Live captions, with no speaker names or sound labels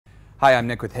Hi, I'm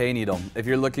Nick with Hayneedle. If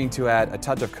you're looking to add a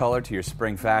touch of color to your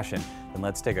spring fashion, then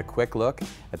let's take a quick look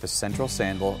at the Central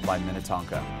Sandal by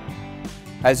Minnetonka.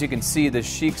 As you can see,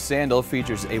 this chic sandal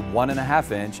features a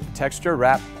 1.5-inch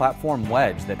texture-wrapped platform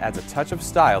wedge that adds a touch of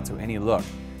style to any look.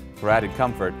 For added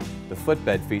comfort, the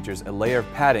footbed features a layer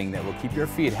of padding that will keep your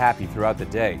feet happy throughout the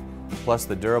day. Plus,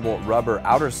 the durable rubber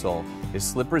outer sole is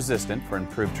slip-resistant for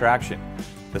improved traction.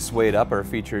 The suede upper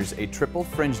features a triple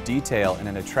fringe detail in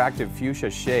an attractive fuchsia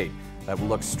shade that will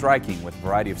look striking with a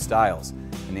variety of styles.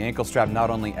 And the ankle strap not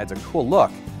only adds a cool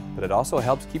look, but it also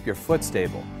helps keep your foot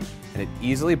stable. And it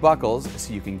easily buckles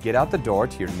so you can get out the door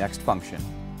to your next function.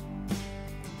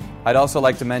 I'd also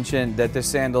like to mention that this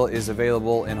sandal is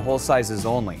available in whole sizes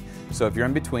only, so if you're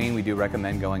in between, we do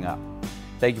recommend going up.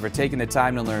 Thank you for taking the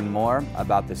time to learn more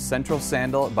about the Central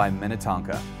Sandal by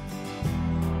Minnetonka.